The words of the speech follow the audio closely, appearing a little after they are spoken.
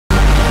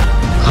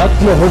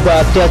खत्म होगा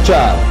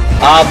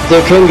अत्याचार। आप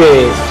देखेंगे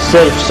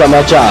सिर्फ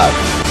समाचार।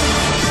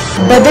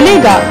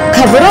 बदलेगा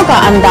खबरों का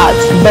अंदाज,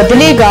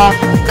 बदलेगा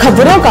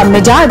खबरों का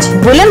मिजाज,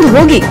 बुलंद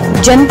होगी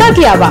जनता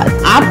की आवाज,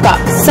 आपका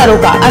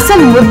सरोकार,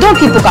 असल मुद्दों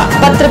की पुकार,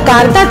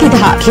 पत्रकारिता की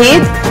धार,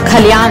 खेत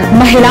खलियान,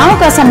 महिलाओं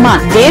का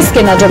सम्मान, देश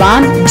के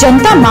नौजवान,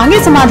 जनता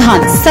मांगे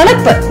समाधान,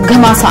 सड़क पर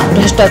घमासान,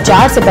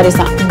 भ्रष्टाचार से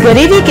परेशान,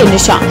 गरीबी के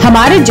निशान,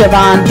 हमारे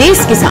जवान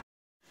देश किसान।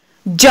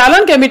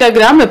 जालन के अमिटा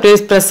ग्राम में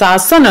प्रेस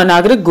प्रशासन और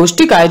नागरिक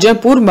गोष्ठी का आयोजन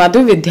पूर्व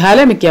माध्यमिक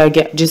विद्यालय में किया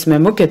गया, जिसमें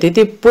मुख्य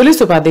अतिथि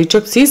पुलिस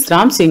उपाधीक्षक शीश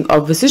राम सिंह और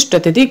विशिष्ट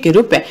अतिथि के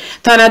रूप में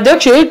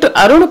थानाध्यक्ष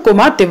अरुण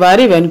कुमार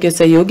तिवारी व उनके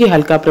सहयोगी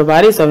हल्का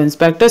प्रभारी सब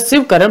इंस्पेक्टर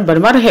शिवकरण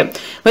वर्मा रहे।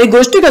 वही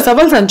गोष्ठी का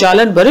सफल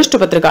संचालन वरिष्ठ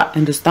पत्रकार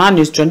हिंदुस्तान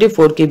न्यूज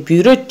 24 के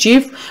ब्यूरो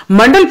चीफ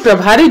मंडल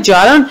प्रभारी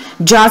जालन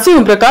झांसी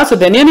ओम प्रकाश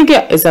उदैनिया ने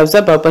किया। इस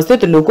अवसर पर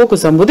उपस्थित लोगों को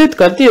संबोधित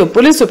करते हुए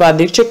पुलिस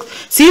उपाधीक्षक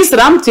शीश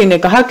राम सिंह ने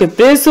कहा कि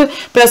प्रेस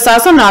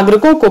प्रशासन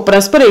नागरिकों को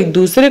परस्पर एक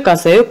दूसरे का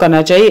सहयोग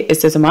करना चाहिए,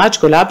 इससे समाज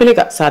को लाभ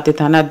मिलेगा। साथ ही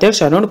थाना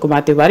अध्यक्ष अरुण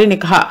कुमार तिवारी ने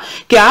कहा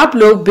कि आप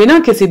लोग बिना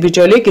किसी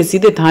बिचौलिए के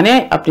सीधे थाने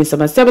अपनी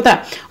समस्या बताएं,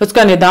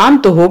 उसका निदान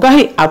तो होगा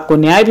ही, आपको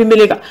न्याय भी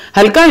मिलेगा।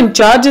 हल्का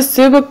इंचार्ज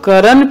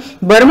शिवकरण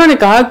वर्मा ने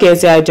कहा कि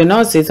ऐसे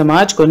आयोजनों से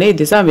समाज को नई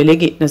दिशा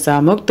मिलेगी। नशा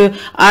मुक्त,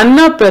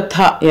 अन्न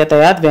प्रथा,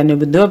 यातायात व अन्य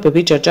मुद्दों पर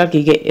भी चर्चा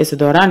की गई। इस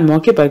दौरान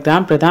मौके पर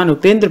ग्राम प्रधान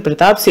उपेंद्र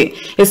प्रताप सिंह,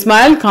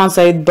 इस्माइल खान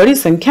सहित बड़ी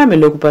संख्या में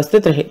लोग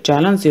उपस्थित रहे।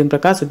 जालन से ओम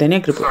प्रकाश उदैनिया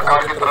की रिपोर्ट।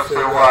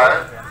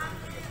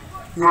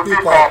 यूपी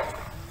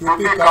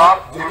का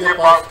जिनके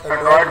पास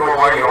एंड्रॉइड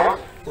मोबाइल हो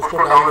उसको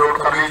डाउनलोड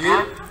कर लीजिए।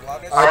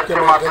 ऐप के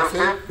माध्यम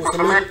से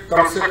उसमें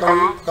कम से कम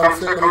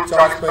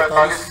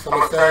 40-45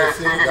 समस्याएं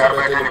ऐसी ही घर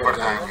बैठे निपट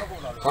जाएंगी।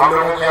 हम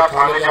लोगों के यहाँ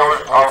थाने की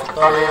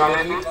आवश्यकता नहीं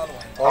आने की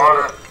और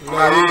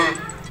न ही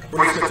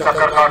पुलिस के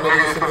चक्कर काटने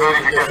की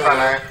वेरिफिकेशन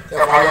है,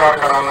 FIR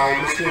कराना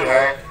है, मिसिंग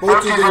है, वो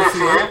चीजें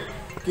ऐसी है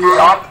कि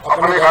आप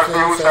अपने घर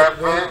से उस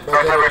ऐप में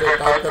बैठे बैठे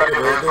टाइप करके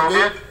भेज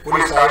दोगे,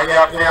 पुलिस आएगी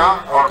आपके यहाँ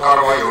और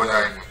कार्रवाई हो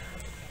जाएगी।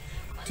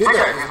 ठीक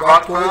है, इस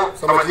बात को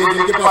समझिए।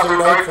 जिनके पास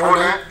एंड्रॉइड फोन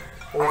है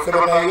उनसे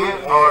बताइए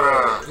और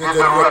ये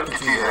जरूरत की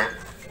चीज है।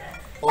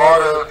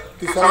 और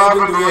तीसरा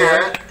बिंदु ये है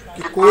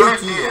कि कोई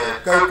चीज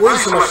है, कोई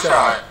समस्या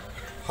है,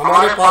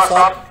 हमारे पास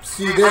आप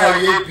सीधे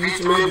आइए,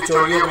 बीच में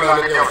बिचौलिए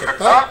बनाने की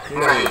आवश्यकता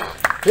नहीं है।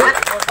 ठीक,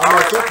 हम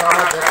ऐसे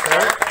थानाध्यक्ष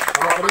हैं,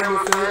 हम अपने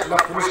मुंह से न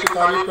पुलिस की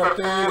तारीफ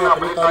करते हैं न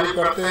अपनी तारीफ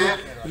करते हैं,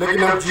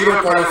 लेकिन हम जीरो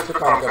टॉलरेंस पे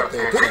काम करते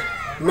हैं। ठीक,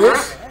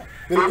 मीन्स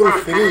बिल्कुल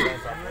फ्री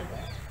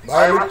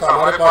भाई मुक्त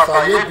हमारे पास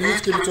आइए, बीच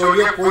के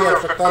बिचौलिए कोई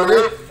आवश्यकता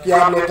नहीं कि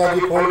आप नेताजी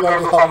फोन कर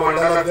दो, आप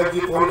मंडल अध्यक्ष जी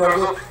फोन कर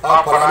दो,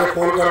 आप फलाने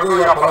फोन कर दो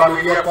या फला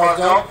मीडिया के पास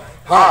जाओ।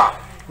 हाँ,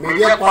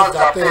 मीडिया के पास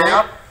जाते हैं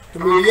आप तो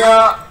मीडिया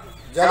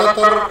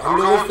ज्यादातर हम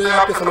लोगों से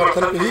आपके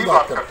समर्थन पे ही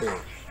बात करते हैं।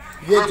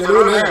 ये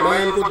जरूर है, मैं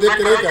इनको देख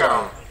के नहीं कह रहा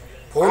हूँ।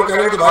 फोन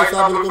करें तो भाई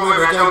साहब उनको मैं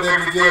भेजा हूँ, देख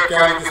लीजिएगा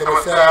क्या इनकी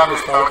समस्या है, आप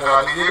निष्पादन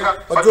करा दीजिएगा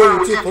और जो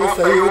उचित हो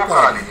सही हो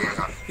करा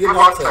लीजिएगा। ये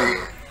बात सही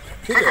है।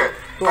 ठीक है,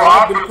 तो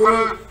आप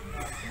बिल्कुल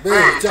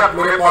बेहिचक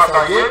मेरे पास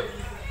आइए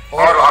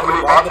और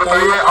अपनी बात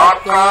बताइए।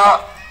 आपका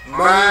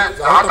मैं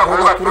जहाँ तक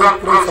होगा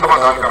तुरंत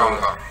समाधान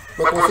कराऊंगा।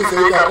 मैं कोशिश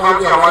यही करता हूँ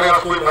कि हमारे यहाँ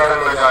कोई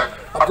प्रॉब्लम न जाए।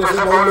 अब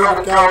जैसे बहुत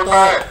लोग क्या होता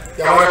है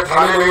कि हमारे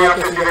थाने नहीं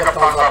आते, सीधे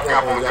कप्तान साहब के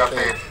यहाँ पहुँच जाते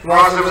हैं,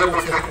 वहाँ से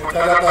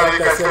पूछा जाता है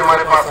कैसे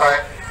हमारे पास आए।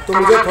 तो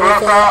मुझे थोड़ा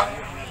सा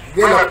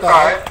ये लगता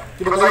है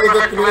कि बताइए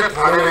व्यक्ति मेरे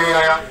थाने नहीं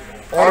आया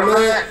और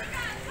मैं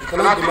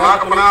इतना दिमाग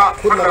अपना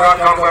खुद लगा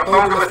काम करता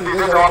हूँ कि मैं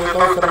सीधे जवाब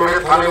देता हूँ, सर मेरे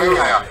थाने नहीं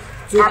आया,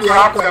 क्योंकि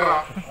आप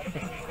करना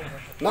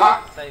ना।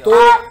 तो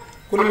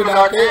कुल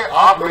मिला के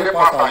आप मेरे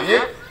पास आइए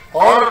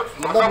और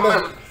मतलब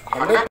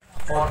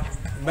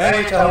मैं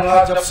नहीं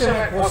चाहूँगा, जब से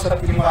मैं कोर्ट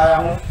सर्किल में आया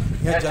हूँ,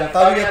 यह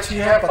जनता भी अच्छी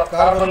है,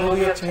 पत्रकार बंधु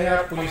भी अच्छे हैं,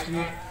 पुलिस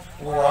भी,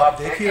 वो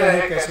आप देख ही रहे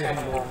हैं कैसे हम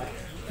लोग,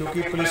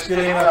 क्योंकि पुलिस के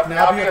लिए मैं अपने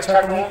आप ही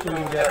अच्छा करूँ तो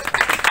मुझे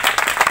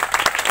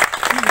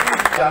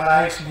जाना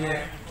है,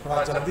 इसलिए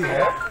थोड़ा जल्दी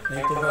है।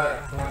 नहीं तो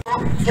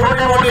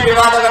छोटे मोटे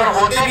विवाद अगर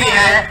होते भी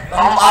हैं तो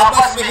हम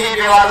आपस में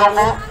ही विवादों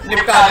को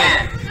निपटा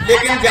लें,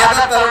 लेकिन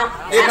ज्यादातर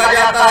देखा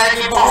जाता है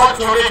कि बहुत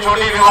छोटे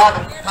छोटे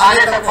विवाद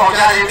थाने तक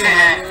पहुंचा देते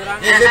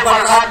हैं। जैसे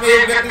बरसात में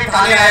एक व्यक्ति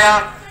थाने आया,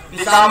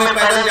 शाम में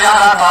पैदल जा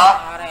रहा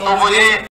था तो मुझे